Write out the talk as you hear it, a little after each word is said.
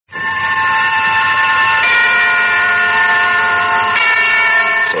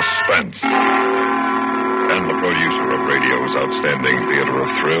Suspense. And the producer of radio's outstanding theater of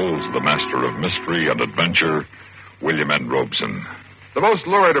thrills, the master of mystery and adventure, William N. Robeson. The most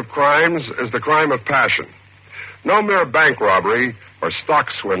lurid of crimes is the crime of passion. No mere bank robbery or stock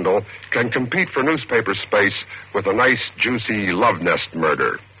swindle can compete for newspaper space with a nice, juicy love nest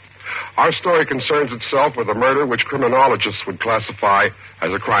murder. Our story concerns itself with a murder which criminologists would classify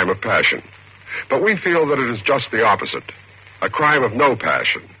as a crime of passion. But we feel that it is just the opposite. A crime of no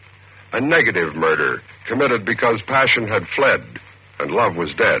passion. A negative murder committed because passion had fled and love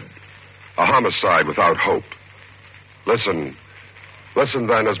was dead. A homicide without hope. Listen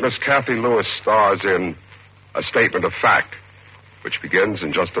then as Miss Kathy Lewis stars in A Statement of Fact, which begins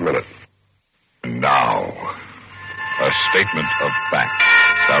in just a minute. Now, A Statement of Fact,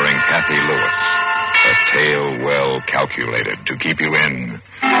 starring Kathy Lewis. A tale well calculated to keep you in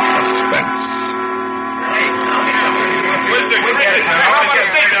suspense.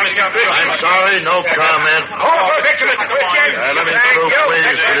 I'm sorry, no comment. Let me through,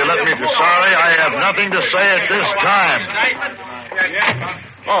 please. Will you let me be sorry? I have nothing to say at this time.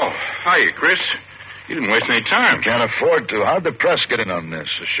 Oh, hiya, Chris. You didn't waste any time. Can't afford to. How'd the press get in on this?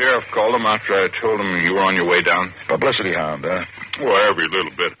 The sheriff called him after I told him you were on your way down. Publicity hound, huh? Well, every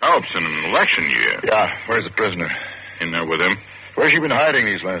little bit helps in an election year. Yeah, where's the prisoner? In there with him. Where's she been hiding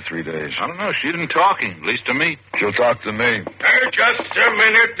these last 3 days? I don't know. She didn't talk, at least to me. She'll talk to me. Just a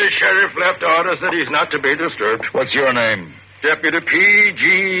minute. The sheriff left orders that he's not to be disturbed. What's your name? Deputy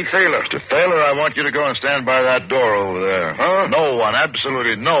P.G. Thaler. Mr. Thaler, I want you to go and stand by that door over there. Huh? No one,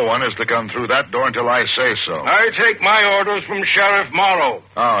 absolutely no one, is to come through that door until I say so. I take my orders from Sheriff Morrow.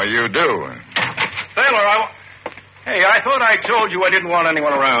 Oh, you do? Thaler, Hey, I thought I told you I didn't want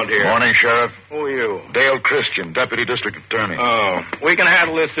anyone around here. Morning, Sheriff. Who are you? Dale Christian, Deputy District Attorney. Oh, we can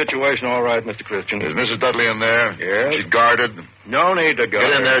handle this situation all right, Mr. Christian. Is Mrs. Dudley in there? Yes. She's guarded? No need to go.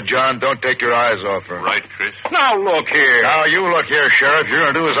 Get in there, John. Don't take your eyes off her. Right, Chris. Now, look here. Now, you look here, Sheriff. You're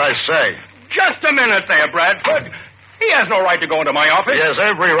going to do as I say. Just a minute there, Bradford. He has no right to go into my office. He has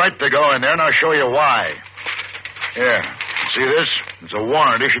every right to go in there, and I'll show you why. Here. See this? It's a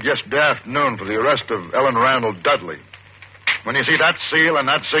warrant issued yesterday afternoon for the arrest of Ellen Randall Dudley. When you see that seal and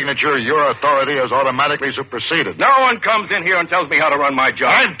that signature, your authority is automatically superseded. No one comes in here and tells me how to run my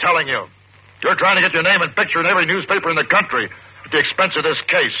job. I'm telling you. You're trying to get your name and picture in every newspaper in the country at the expense of this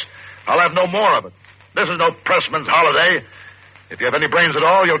case. I'll have no more of it. This is no pressman's holiday. If you have any brains at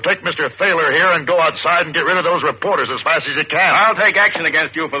all, you'll take Mr. Thaler here and go outside and get rid of those reporters as fast as you can. I'll take action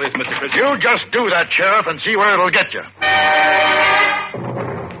against you for this, Mr. Christian. You just do that, Sheriff, and see where it'll get you.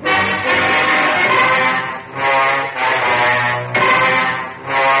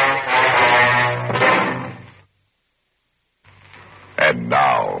 And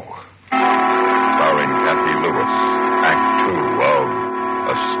now, starring Kathy Lewis, Act 2 of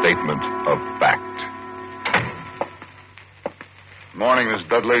A Statement of Fact. Morning, Miss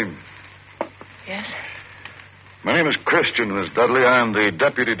Dudley. Yes? My name is Christian, Miss Dudley. I am the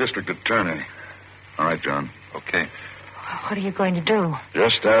Deputy District Attorney. All right, John. Okay. What are you going to do?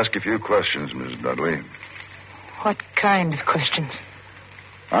 Just ask a few questions, Miss Dudley. What kind of questions?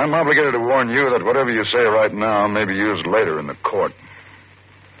 I'm obligated to warn you that whatever you say right now may be used later in the court.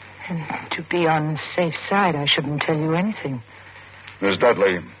 And to be on the safe side, I shouldn't tell you anything. Miss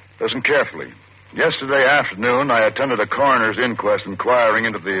Dudley, listen carefully. Yesterday afternoon, I attended a coroner's inquest inquiring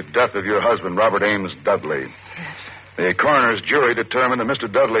into the death of your husband, Robert Ames Dudley. Yes. The coroner's jury determined that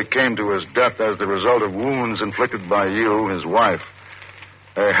Mr. Dudley came to his death as the result of wounds inflicted by you, his wife.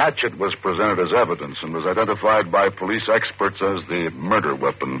 A hatchet was presented as evidence and was identified by police experts as the murder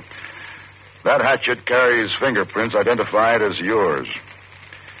weapon. That hatchet carries fingerprints identified as yours.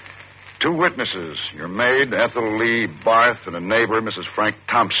 2 witnesses, your maid, Ethel Lee Barth, and a neighbor, Mrs. Frank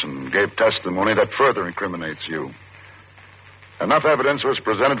Thompson, gave testimony that further incriminates you. Enough evidence was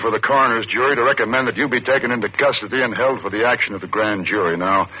presented for the coroner's jury to recommend that you be taken into custody and held for the action of the grand jury.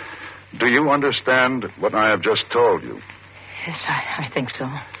 Now, do you understand what I have just told you? Yes, I think so.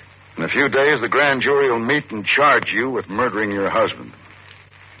 In a few days, the grand jury will meet and charge you with murdering your husband.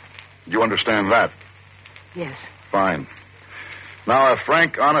 Do you understand that? Yes. Fine. Now, a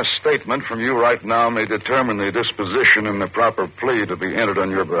frank, honest statement from you right now may determine the disposition and the proper plea to be entered on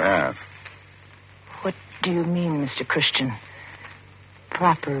your behalf. What do you mean, Mr. Christian?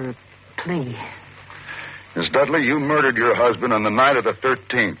 Proper plea? Miss Dudley, you murdered your husband on the night of the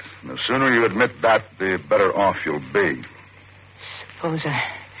 13th. And the sooner you admit that, the better off you'll be. Suppose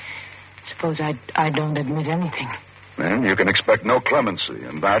I don't admit anything. Then you can expect no clemency,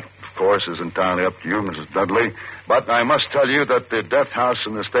 and that, of course, is entirely up to you, Mrs. Dudley. But I must tell you that the death house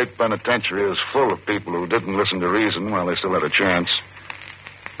in the state penitentiary is full of people who didn't listen to reason while they still had a chance.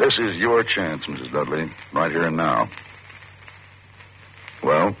 This is your chance, Mrs. Dudley, right here and now.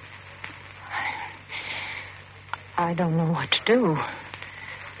 Well? I don't know what to do.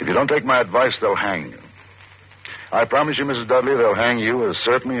 If you don't take my advice, they'll hang you. I promise you, Mrs. Dudley, they'll hang you as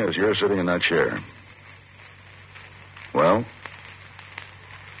certainly as you're sitting in that chair. Well?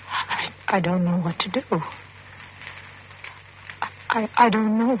 I don't know what to do. I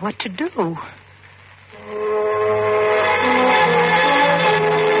don't know what to do.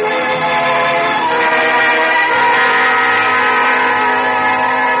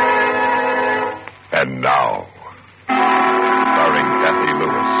 And now, starring Kathy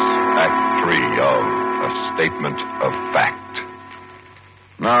Lewis, Act 3 of A Statement of Fact.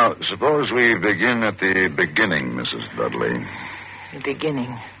 Now, suppose we begin at the beginning, Mrs. Dudley. The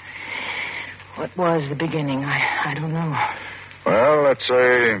beginning. What was the beginning? I don't know. Well, let's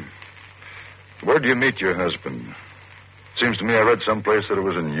say, where do you meet your husband? Seems to me I read someplace that it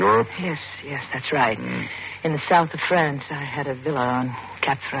was in Europe. Yes, that's right. In the south of France, I had a villa on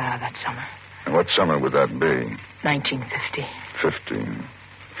Cap Ferrat that summer. And what summer would that be? 1950. 15.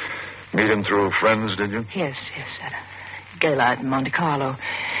 Meet him through friends, did you? Yes, at a gala in Monte Carlo.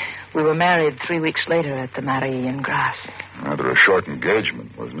 We were married 3 weeks later at the Marie in Grasse. Rather a short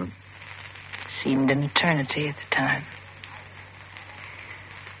engagement, wasn't it? Seemed an eternity at the time.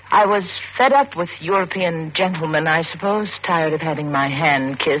 I was fed up with European gentlemen, I suppose, tired of having my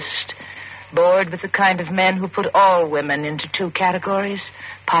hand kissed, bored with the kind of men who put all women into two categories,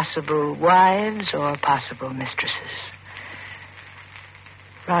 possible wives or possible mistresses.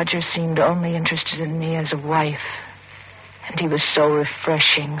 Roger seemed only interested in me as a wife, and he was so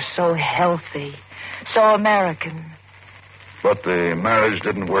refreshing, so healthy, so American. But the marriage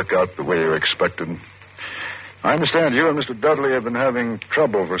didn't work out the way you expected. I understand you and Mr. Dudley have been having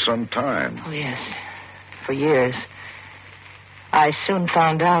trouble for some time. Oh, yes. For years. I soon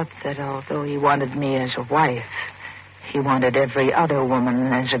found out that although he wanted me as a wife, he wanted every other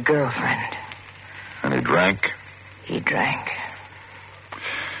woman as a girlfriend. And he drank? He drank.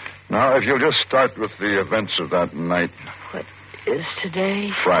 Now, if you'll just start with the events of that night. What is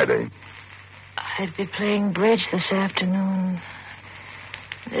today? Friday. I'd be playing bridge this afternoon.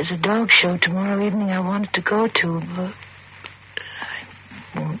 There's a dog show tomorrow evening I wanted to go to, but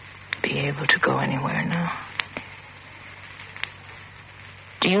I won't be able to go anywhere now.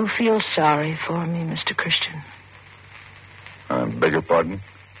 Do you feel sorry for me, Mr. Christian? I beg your pardon?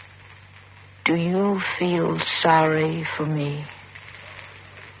 Do you feel sorry for me?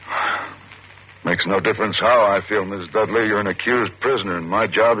 Makes no difference how I feel, Miss Dudley. You're an accused prisoner, and my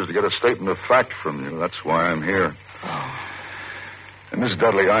job is to get a statement of fact from you. That's why I'm here. Oh. And Miss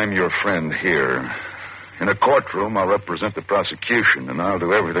Dudley, I'm your friend here. In a courtroom, I'll represent the prosecution, and I'll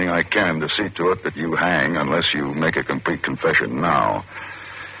do everything I can to see to it that you hang unless you make a complete confession now.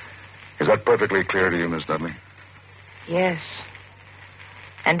 Is that perfectly clear to you, Miss Dudley? Yes.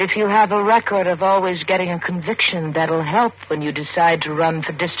 And if you have a record of always getting a conviction, that'll help when you decide to run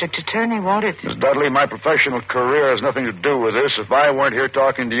for district attorney, won't it? Miss Dudley, my professional career has nothing to do with this. If I weren't here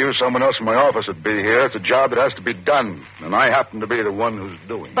talking to you, someone else in my office would be here. It's a job that has to be done, and I happen to be the one who's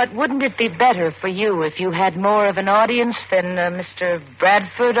doing it. But wouldn't it be better for you if you had more of an audience than Mr.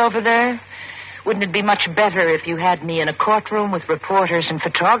 Bradford over there? Wouldn't it be much better if you had me in a courtroom with reporters and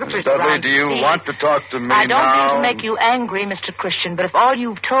photographers? Miss Dudley, do you want to talk to me now? I don't mean to make you angry, Mr. Christian, but if all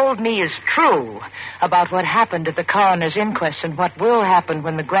you've told me is true about what happened at the coroner's inquest and what will happen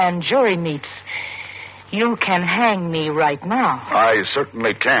when the grand jury meets, you can hang me right now. I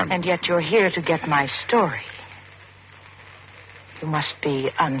certainly can. And yet you're here to get my story. You must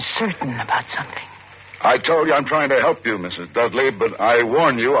be uncertain about something. I told you I'm trying to help you, Mrs. Dudley, but I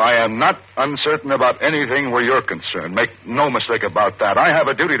warn you, I am not uncertain about anything where you're concerned. Make no mistake about that. I have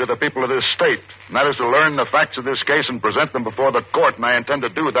a duty to the people of this state, and that is to learn the facts of this case and present them before the court, and I intend to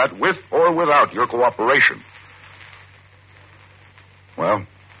do that with or without your cooperation. Well?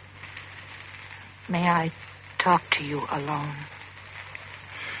 May I talk to you alone?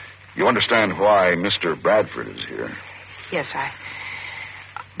 You understand why Mr. Bradford is here? Yes,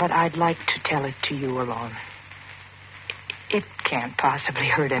 But I'd like to tell it to you alone. It can't possibly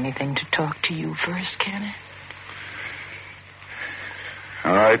hurt anything to talk to you first, can it?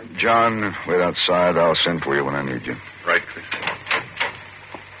 All right, John, wait outside. I'll send for you when I need you. Right, Chris.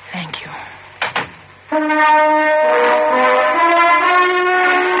 Thank you.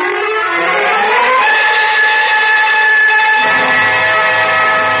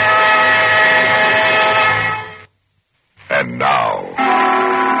 And now,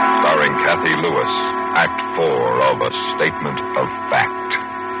 starring Kathy Lewis, Act 4 of A Statement of Fact.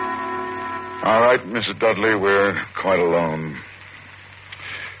 All right, Mrs. Dudley, we're quite alone.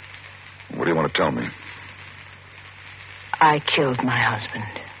 What do you want to tell me? I killed my husband.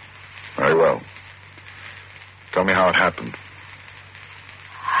 Very well. Tell me how it happened.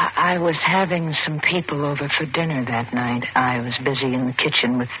 I was having some people over for dinner that night. I was busy in the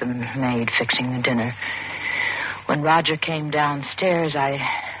kitchen with the maid fixing the dinner. When Roger came downstairs, I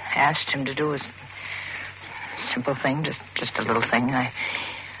asked him to do a simple thing, just a little thing. I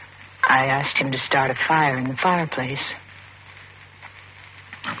asked him to start a fire in the fireplace.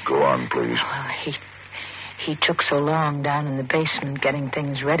 Go on, please. Well, he took so long down in the basement getting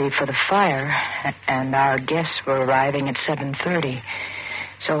things ready for the fire, and our guests were arriving at 7:30.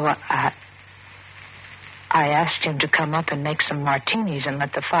 So I asked him to come up and make some martinis and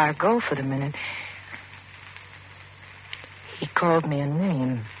let the fire go for the minute. He called me a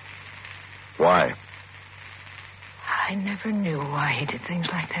name. Why? I never knew why he did things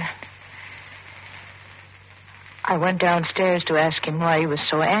like that. I went downstairs to ask him why he was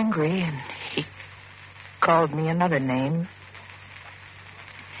so angry, and he called me another name.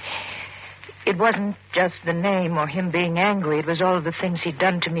 It wasn't just the name or him being angry. It was all of the things he'd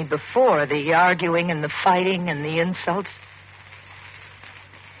done to me before, the arguing and the fighting and the insults.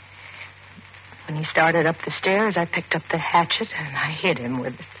 When he started up the stairs, I picked up the hatchet and I hit him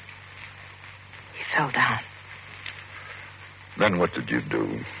with it. He fell down. Then what did you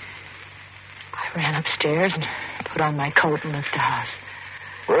do? I ran upstairs and put on my coat and left the house.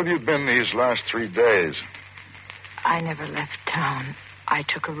 Where have you been these last 3 days? I never left town. I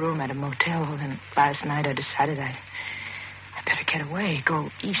took a room at a motel, and last night I decided I better get away, go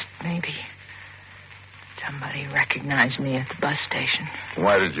east maybe. Somebody recognized me at the bus station.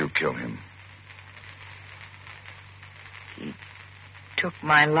 Why did you kill him? He took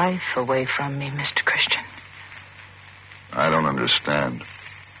my life away from me, Mr. Christian. I don't understand.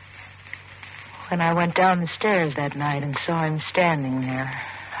 When I went down the stairs that night and saw him standing there,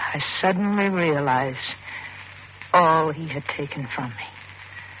 I suddenly realized all he had taken from me.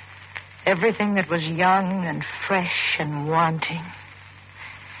 Everything that was young and fresh and wanting.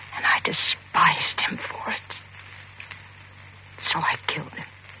 And I despised him for it. So I killed him.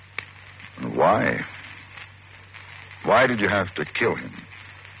 And why? Why did you have to kill him?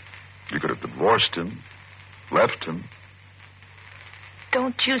 You could have divorced him, left him.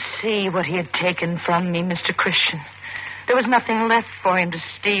 Don't you see what he had taken from me, Mr. Christian? There was nothing left for him to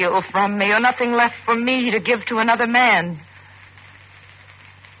steal from me, or nothing left for me to give to another man.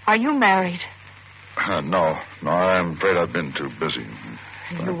 Are you married? No, I'm afraid I've been too busy.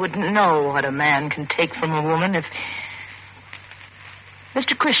 You wouldn't know what a man can take from a woman if...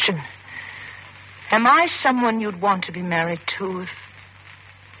 Mr. Christian, am I someone you'd want to be married to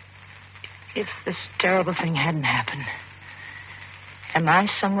if this terrible thing hadn't happened? Am I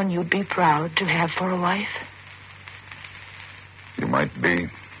someone you'd be proud to have for a wife? You might be.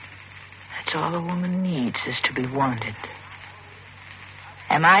 That's all a woman needs, is to be wanted.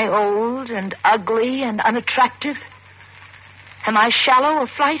 Am I old and ugly and unattractive? Am I shallow or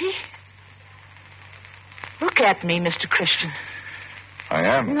flighty? Look at me, Mr. Christian. I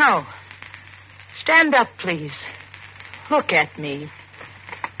am. No. Stand up, please. Look at me.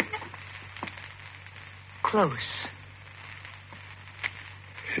 Close.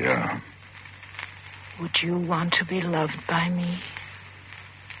 Yeah. Would you want to be loved by me?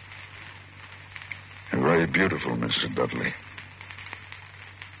 You're very beautiful, Mrs. Dudley.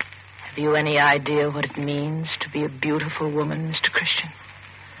 Have you any idea what it means to be a beautiful woman, Mr. Christian?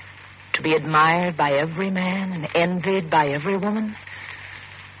 To be admired by every man and envied by every woman,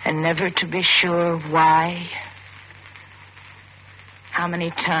 and never to be sure why? How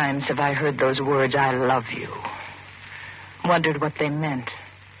many times have I heard those words, I love you? Wondered what they meant.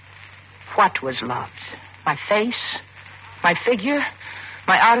 What was loved? My face? My figure?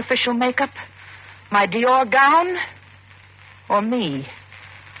 My artificial makeup? My Dior gown? Or me?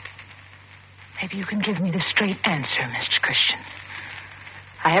 Maybe you can give me the straight answer, Mr. Christian.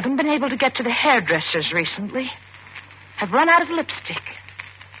 I haven't been able to get to the hairdressers recently. I've run out of lipstick.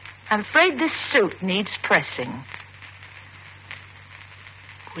 I'm afraid this suit needs pressing.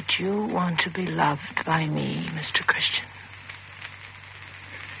 Would you want to be loved by me, Mr. Christian?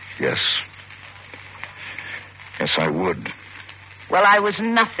 Yes. Yes, I would. Well, I was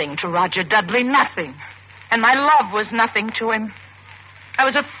nothing to Roger Dudley, nothing. And my love was nothing to him. I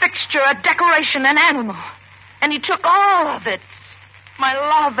was a fixture, a decoration, an animal. And he took all of it. My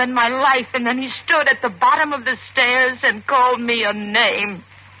love and my life. And then he stood at the bottom of the stairs and called me a name.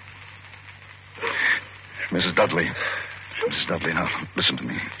 Mrs. Dudley. Mrs. Dudley, now, listen to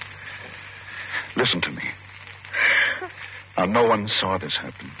me. Listen to me. Now, no one saw this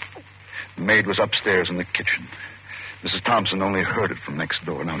happen. The maid was upstairs in the kitchen. Mrs. Thompson only heard it from next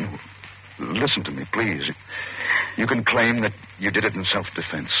door. Now, Listen to me, please. You can claim that you did it in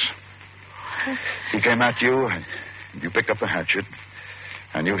self-defense. He came at you, and you picked up the hatchet,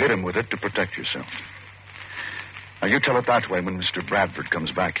 and you hit him with it to protect yourself. Now, you tell it that way when Mr. Bradford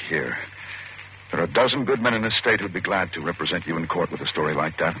comes back here. There are a dozen good men in this state who'd be glad to represent you in court with a story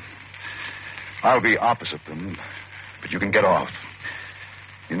like that. I'll be opposite them, but you can get off.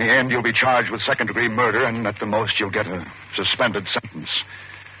 In the end, you'll be charged with second-degree murder, and at the most, you'll get a suspended sentence.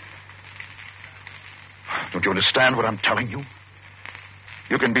 Don't you understand what I'm telling you?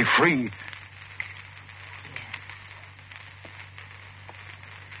 You can be free.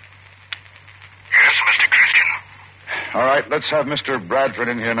 Yes, Mr. Christian. All right, let's have Mr. Bradford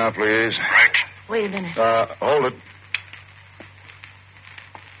in here now, please. Right. Wait a minute. Hold it.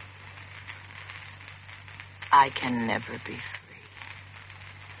 I can never be free.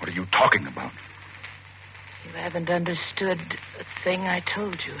 What are you talking about? You haven't understood a thing I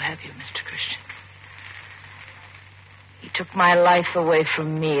told you, have you, Mr. Christian? He took my life away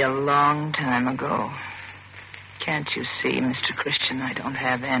from me a long time ago. Can't you see, Mr. Christian, I don't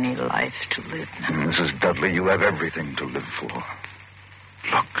have any life to live now. Mrs. Dudley, you have everything to live for.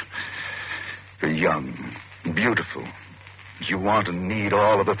 Look, you're young, beautiful. You want and need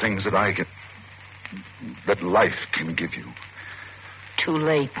all of the things that that life can give you. Too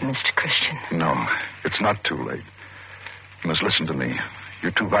late, Mr. Christian. No, it's not too late. You must listen to me.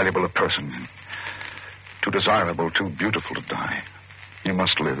 You're too valuable a person. Too desirable, too beautiful to die. You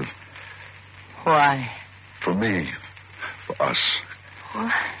must live. Why? For me. For us.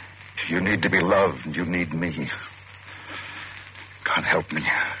 What? You need to be loved, and you need me. God help me.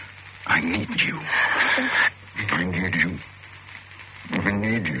 I need you. I need you. I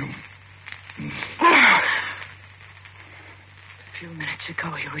need you. A few minutes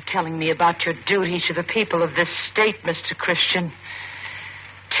ago, you were telling me about your duty to the people of this state, Mr. Christian.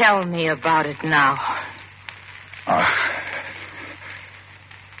 Tell me about it now.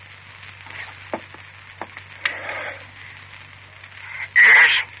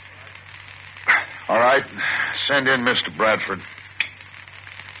 Yes? All right. Send in Mr. Bradford.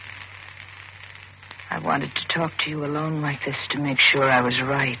 I wanted to talk to you alone like this to make sure I was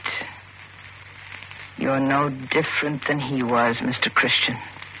right. You're no different than he was, Mr. Christian.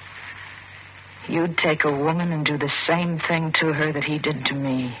 You'd take a woman and do the same thing to her that he did to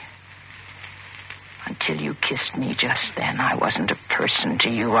me. Until you kissed me just then, I wasn't a person to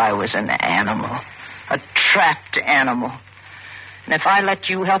you. I was an animal. A trapped animal. And if I let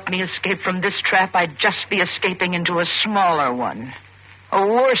you help me escape from this trap, I'd just be escaping into a smaller one. A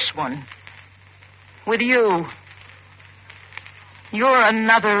worse one. With you. You're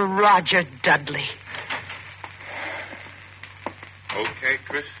another Roger Dudley. Okay,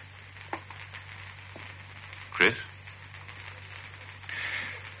 Chris? Chris?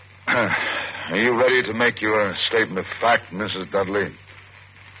 Are you ready to make your statement of fact, Mrs. Dudley?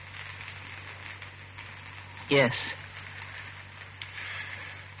 Yes.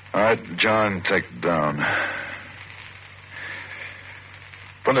 All right, John, take it down.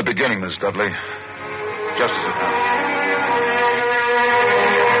 From the beginning, Miss Dudley. Just as it happened.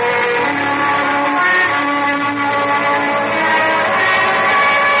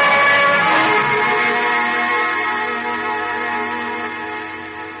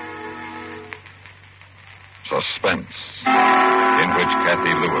 Suspense, in which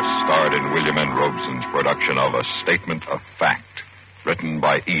Kathy Lewis starred in William N. Robeson's production of A Statement of Fact, written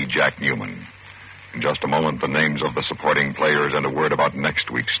by E. Jack Newman. In just a moment, the names of the supporting players and a word about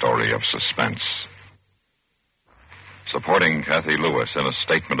next week's story of Suspense. Supporting Kathy Lewis in A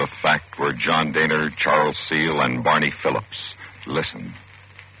Statement of Fact were John Daner, Charles Seal, and Barney Phillips. Listen.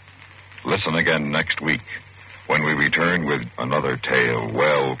 Listen again next week when we return with another tale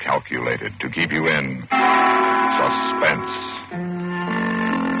well calculated to keep you in suspense.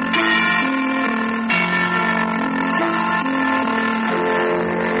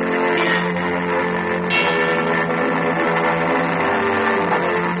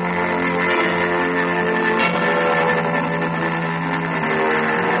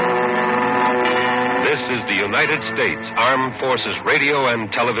 This is the United States Armed Forces Radio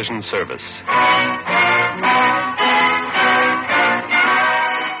and Television Service.